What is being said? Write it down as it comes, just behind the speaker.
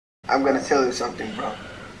I'm gonna tell you something, bro.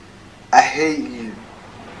 I hate you,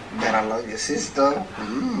 but I love your sister.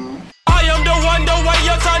 I am the one, the way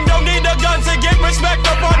your son don't need a gun to get respect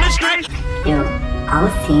up on the street. Yo, I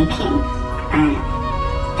was thinking,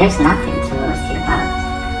 there's nothing to roast you about.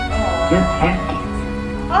 You're perfect.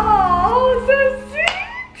 Oh, so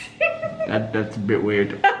sweet. That's a bit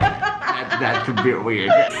weird. That's a bit weird.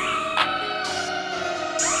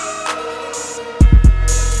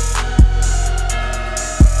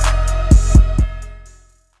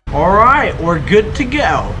 Alright, we're good to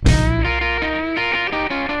go.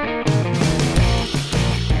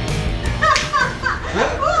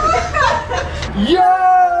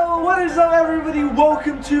 Yo, what is up everybody?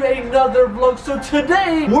 Welcome to another vlog. So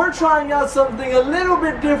today we're trying out something a little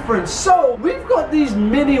bit different. So we've got these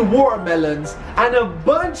mini watermelons and a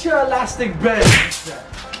bunch of elastic bands.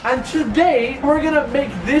 And today we're gonna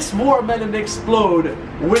make this watermelon explode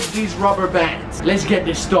with these rubber bands. Let's get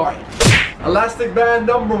this started. Elastic band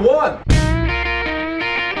number 1.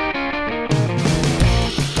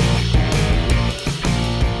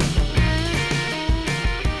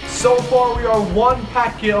 So far we are 1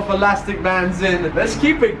 packet of elastic bands in. Let's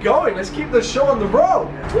keep it going. Let's keep the show on the road.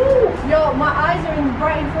 Woo. Yo, my eyes are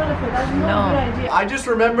right in front of it. That's not a good idea. I just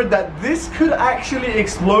remembered that this could actually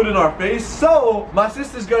explode in our face. So my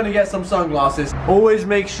sister's going to get some sunglasses. Always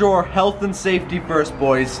make sure health and safety first,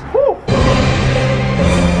 boys. Woo.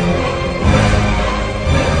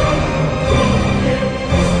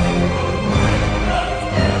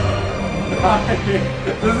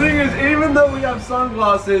 The thing is, even though we have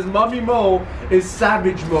sunglasses, Mommy Mo is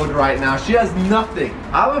savage mode right now. She has nothing.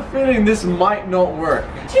 I have a feeling this might not work.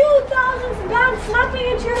 2,000 bands slapping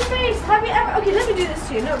into your face. Have you ever? Okay, let me do this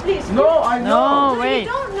to you. No, please. No, I know. No, wait. You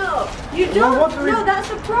don't know. You don't know. That's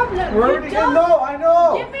the problem. We're already gonna know. I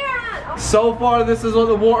know. Give me your hand. Oh. So far, this is what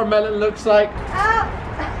the watermelon looks like.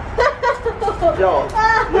 Yo,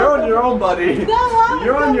 you're on your own, buddy. No,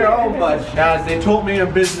 you're on your own, bud. Guys, they told me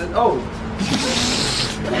in business. Oh.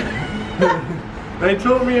 They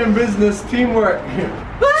told me in business teamwork.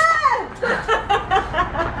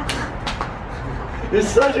 It's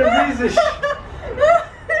such a piece of shit.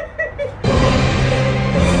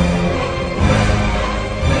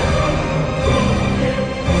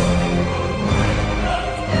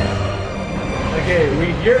 Okay,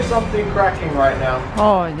 we hear something cracking right now.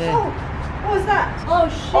 Oh, it did. Oh, what was that? Oh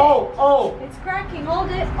shit. Oh. It's cracking.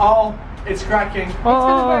 Hold it. Oh, it's cracking. It's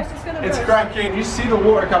gonna burst. It's gonna burst. It's cracking. You see the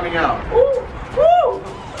water coming out. Ooh. Woo!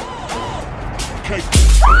 Okay.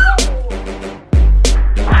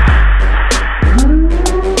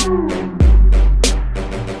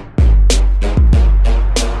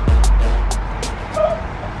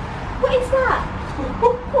 What is that?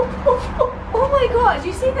 Oh my god,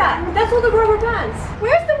 you see that? That's all the rubber bands.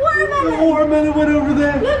 Where's the watermelon? The watermelon went over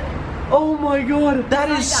there. Look. Oh my god, that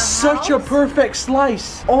is such a perfect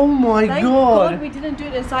slice. Oh my Thank God we didn't do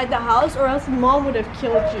it inside the house, or else Mom would have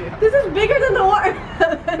killed you. This is bigger than the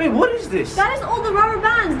watermelon. Wait, what is this? That is all the rubber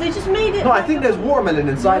bands. They just made it. No, I think there's watermelon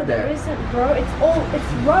inside there. There isn't, bro. It's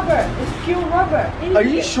rubber. It's pure rubber. Are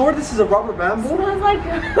you sure this is a rubber band? Smells like.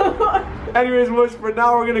 Anyways, boys, for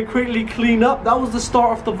now we're gonna quickly clean up. That was the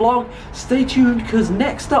start of the vlog. Stay tuned, because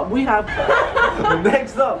next up we have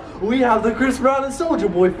the Chris Brown and Soulja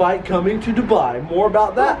Boy fight coming to Dubai. More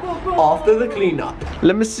about that after the cleanup.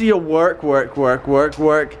 Let me see your work.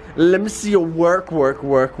 Let me see your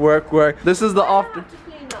work. This is the after.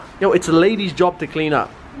 Yo, it's a lady's job to clean up.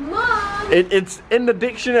 Mom! It's in the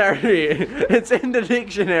dictionary. It's in the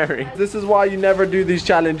dictionary. This is why you never do these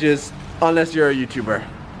challenges unless you're a YouTuber.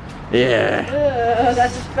 Yeah.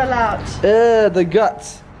 That just fell out. The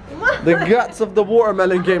guts. The guts of the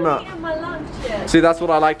watermelon came out. My lunch yet. See, that's what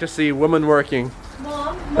I like to see, women working.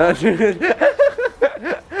 Mom.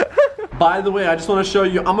 By the way, I just want to show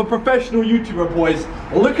you, I'm a professional YouTuber, boys.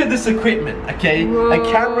 Look at this equipment, okay? Whoa. A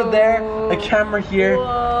camera there, a camera here.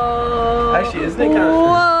 Whoa. Actually, isn't it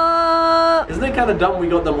kind of dumb we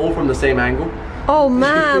got them all from the same angle? Oh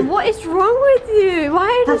man, what is wrong with you? Why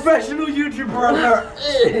are professional YouTuber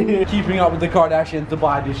alert? Keeping up with the Kardashians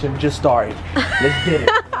Dubai edition just started. Let's get it.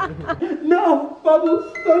 No,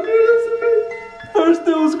 Bubbles, don't do this to me. First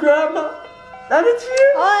it was Grandma, and it's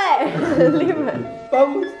you. Oi, leave it.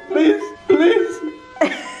 Bubbles, please. His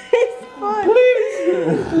foot.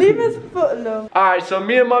 Please. Leave his foot alone. Alright, so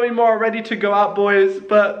me and Mommy Mo are ready to go out, boys,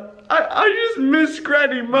 but I just miss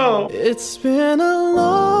Granny Mo. It's been a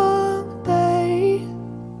long day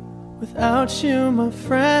without you, my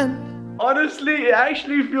friend. Honestly, it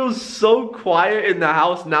actually feels so quiet in the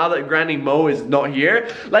house now that Granny Mo is not here.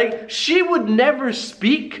 Like, she would never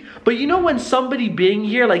speak, but you know when somebody being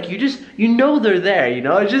here, like you know they're there, you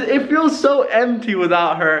know? It feels so empty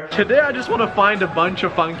without her. Today I just want to find a bunch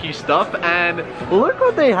of funky stuff, and look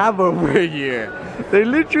what they have over here. They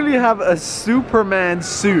literally have a Superman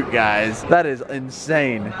suit, guys. That is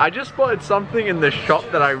insane. I just spotted something in the shop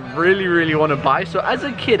that I really want to buy. So as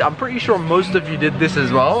a kid, I'm pretty sure most of you did this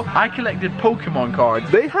as well. I collected Pokemon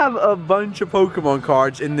cards. They have a bunch of Pokemon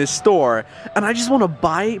cards in this store, and I just want to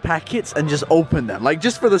buy packets and just open them, like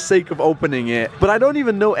just for the sake of opening it. But I don't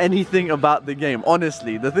even know anything about the game,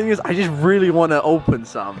 honestly. The thing is, I just really want to open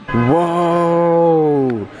some.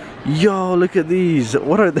 Whoa. Yo, look at these.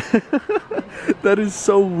 What are they? That is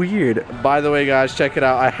so weird. By the way, guys, check it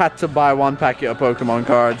out. I had to buy one packet of Pokemon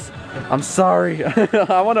cards. I'm sorry.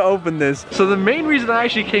 I want to open this. So the main reason I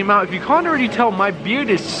actually came out, if you can't already tell, my beard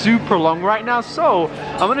is super long right now. So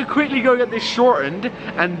I'm going to quickly go get this shortened,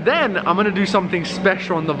 and then I'm going to do something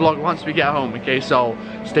special on the vlog once we get home. Okay, so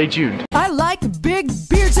stay tuned. I like big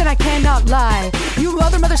beards and I cannot lie. You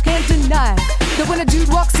other mothers can't deny that when a dude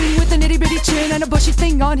walks in with an itty bitty chin and a bushy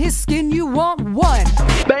thing on his skin, you want one.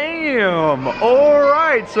 Bam!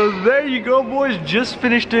 Alright, so there you go, boys. Just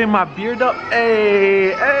finished doing my beard up.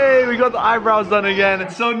 Hey, we got the eyebrows done again.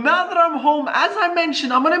 So now that I'm home, as I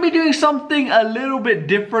mentioned, I'm going to be doing something a little bit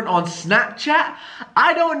different on Snapchat.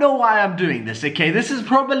 I don't know why I'm doing this, okay? This is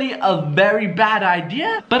probably a very bad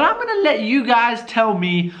idea, but I'm going to let you guys tell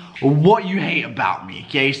me what you hate about me,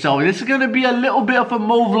 okay? So this is going to be a little bit of a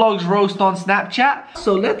Mo Vlogs roast on Snapchat.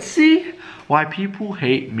 So let's see why people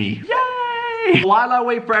hate me. Yay! While I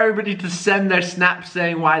wait for everybody to send their snaps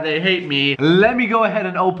saying why they hate me, let me go ahead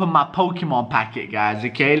and open my Pokemon packet, guys,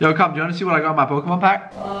 okay? Yo, come, do you want to see what I got in my Pokemon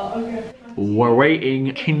pack? Okay. We're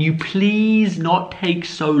waiting. Can you please not take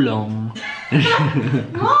so long?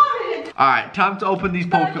 Alright, time to open these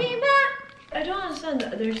Pokemon. I don't understand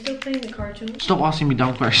that. They're still playing the cartoons. Stop asking me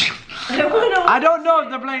dumb questions. I don't know if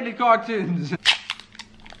they're playing the cartoons.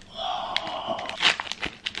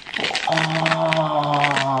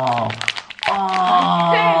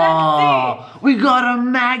 We got a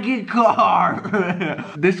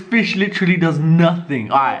Magikarp. This fish literally does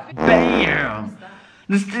nothing. Alright, bam.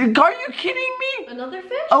 Are you kidding me? Another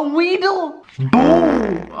fish? A Weedle?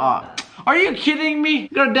 Boom. Are you kidding me? You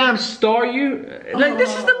got a damn star, you? Like,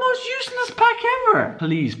 this is the most useless pack ever.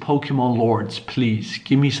 Please, Pokemon Lords, please,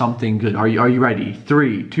 give me something good. Are you ready?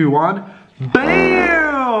 3, 2, 1.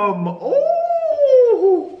 Bam!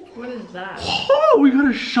 Oh! What is that? Oh, we got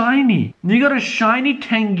a shiny. You got a shiny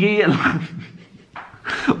Tangela.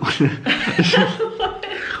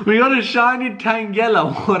 We got a shiny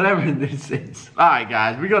Tangela, whatever this is. Alright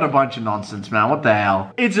guys, we got a bunch of nonsense, man. What the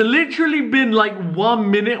hell? It's literally been like 1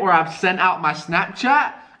 minute where I've sent out my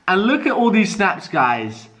Snapchat, and look at all these snaps,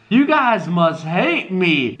 guys. You guys must hate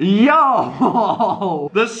me. Yo!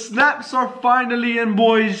 The snaps are finally in,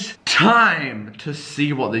 boys. Time to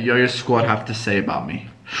see what the Yo-Yo Squad have to say about me.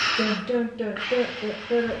 Pray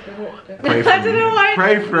for me.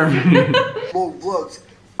 Pray for me. Mo Vlogs,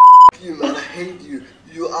 you, man. I hate you.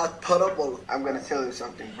 You are terrible. I'm gonna tell you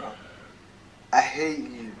something, bro. I hate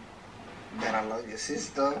you, but I love your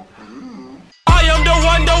sister. I am the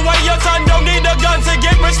one, the way your son don't need a gun to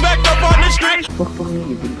get respect up on the street.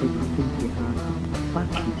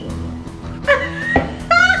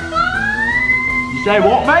 You say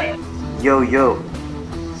what, mate? Yo,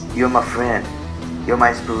 you're my friend. You're my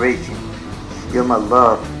inspiration. You're my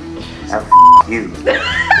love. And you.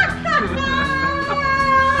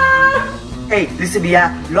 Hey, listen to me,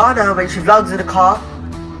 Lana, when she vlogs in the car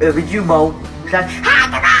with you, Mo, she's like,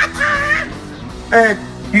 and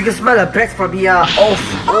you can smell her breath from here. God!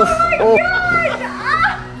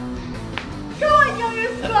 Come on, Yo-Yo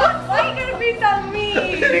Squad. Why are you gonna be so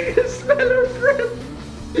mean? You can smell her breath.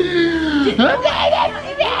 If you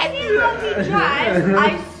drive,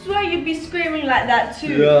 I swear you'd be screaming like that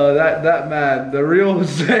too. Yo, that man, the real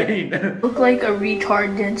Zane. Look like a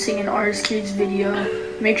retard dancing in Ours Kids video.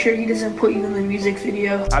 Make sure he doesn't put you in the music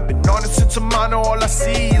video. I've been on it since a minor, all I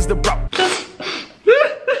see is the rock.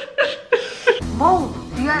 Mo,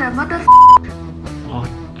 you got a mother.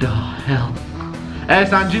 What the hell? Hey,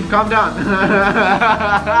 Sanjeev, calm down.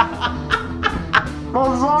 Mo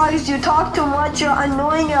Vlogs, you talk too much, you're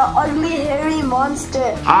annoying, you're an ugly, hairy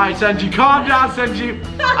monster. Alright, Sanjeev, calm down, Sanjeev.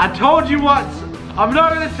 I told you once. I'm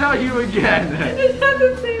not gonna tell you again. It's not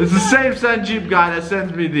the same. It's the same Sanjeev guy that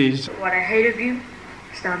sends me these. What I hate of you,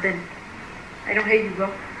 it's nothing. I don't hate you, bro.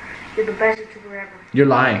 You're the best YouTuber ever. You're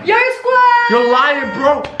lying. Yo-Yo Squad! You're lying,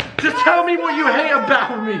 bro. Just tell me what you hate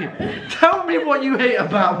about me. Tell me what you hate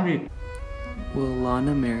about me. Will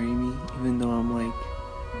Lana marry me even though I'm like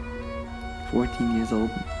 14 years old?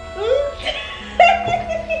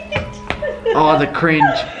 Oh, the cringe.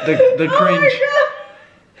 The cringe. Oh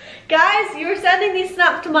guys, you were sending these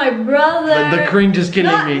snaps to my brother. The cringe is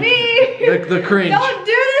killing Not me. The cringe. Don't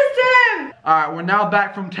do this to him. Alright, we're now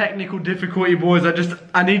back from technical difficulty, boys.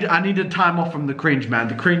 I needed time off from the cringe, man.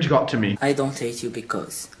 The cringe got to me. I don't hate you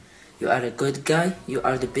because you are a good guy, you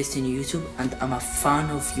are the best in YouTube, and I'm a fan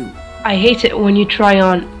of you. I hate it when you try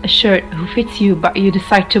on a shirt who fits you but you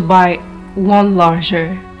decide to buy one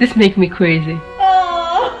larger. This makes me crazy.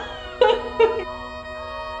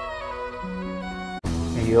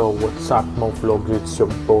 Hey yo, what's up, my vlog? It's your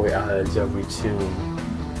boy Jerry too.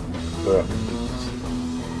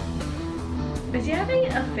 Is he having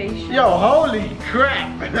a facial? Yo, holy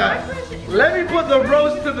crap! Let me put the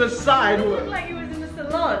roast to the side. It looked like he was in the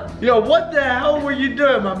salon. Yo, what the hell were you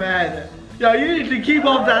doing, my man? Yo, you need to keep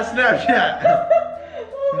off that Snapchat.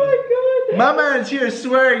 Oh my god. My man's here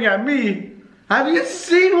swearing at me. Have you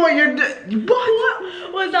seen what you're doing?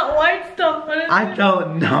 What? Was that white stuff? I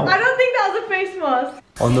don't know. I don't think that was a face mask.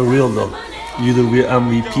 On the real though, you're the real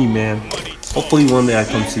MVP, man. Hopefully one day I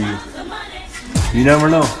come see you. You never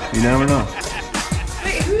know. You never know.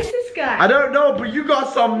 Wait, who's this guy? I don't know, but you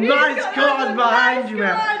got some nice cars behind you,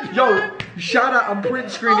 man. Yo, shout out, I'm print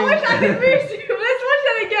screening. I wish I could miss you. Let's watch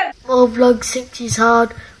that again. Mo vlog thinks he's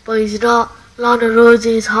hard, but he's not. Lana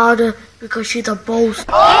Rosie is harder because she's a boss.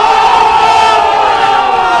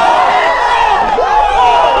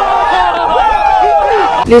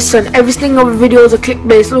 Listen, every single video is a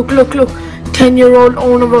clickbait. Look, look, look. 10-year-old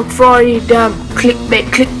owner of a Ferrari. Damn, clickbait,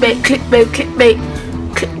 clickbait, clickbait, clickbait.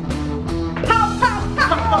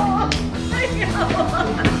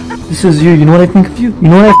 This is you. You know what I think of you? You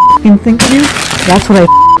know what I f***ing think of you? That's what I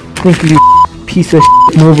think of you, piece of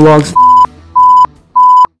shit. More vlogs.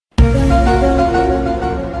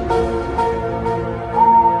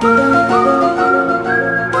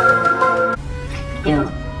 Yo,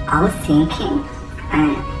 I was thinking,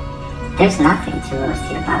 there's nothing to roast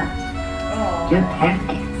you about. You're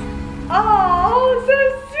perfect. Oh, so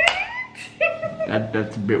sweet.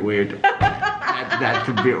 That's a bit weird. That's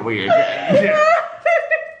a bit weird.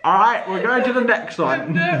 Alright, we're going to the next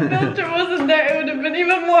one. If the filter wasn't there, it would have been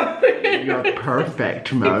even more weird. You're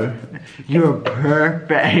perfect, Mo. You're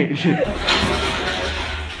perfect.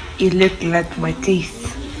 You look like my teeth.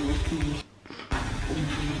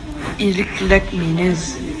 You look like my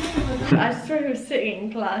nose. I swear he was sitting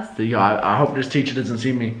in class. So, yeah, I hope this teacher doesn't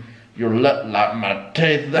see me. You look like my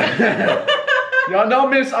teeth. Y'all know,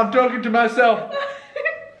 miss, I'm talking to myself.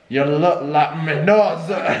 You look like my nose.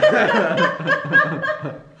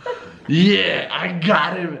 Yeah, I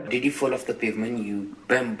got him. Did you fall off the pavement, you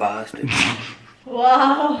bum bastard?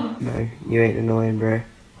 Wow. No, you ain't annoying, bro.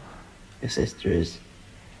 Your sister is.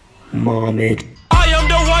 Mohammed. I am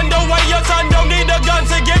the one, the way your son don't need a gun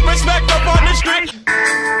to get respect up on the street.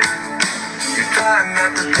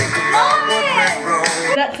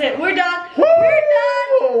 That's it, we're done. We're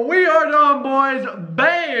done. We are done, boys.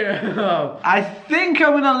 Bam! I think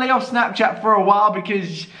I'm gonna lay off Snapchat for a while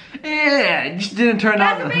because, yeah, it just didn't turn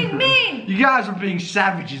out. You guys are being mean. You guys are being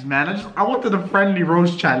savages, man. I wanted a friendly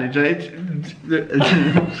roast challenge. It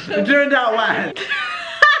turned out bad.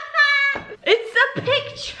 It's a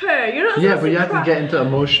picture. You're not. Yeah, but you have to get into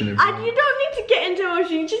emotion. You don't need to get into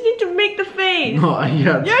emotion. You just need to make the face. No,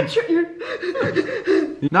 yeah. You're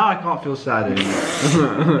Now I can't feel sad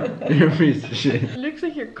anymore. You're a piece of shit. It looks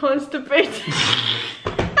like you're constipated.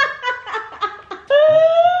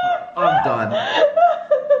 I'm done.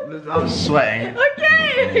 I'm sweating.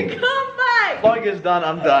 Okay, come back. Vlog is done.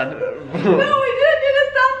 I'm done. No, we didn't need a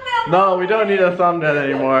thumbnail. No, we don't need a thumbnail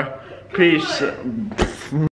anymore. Peace.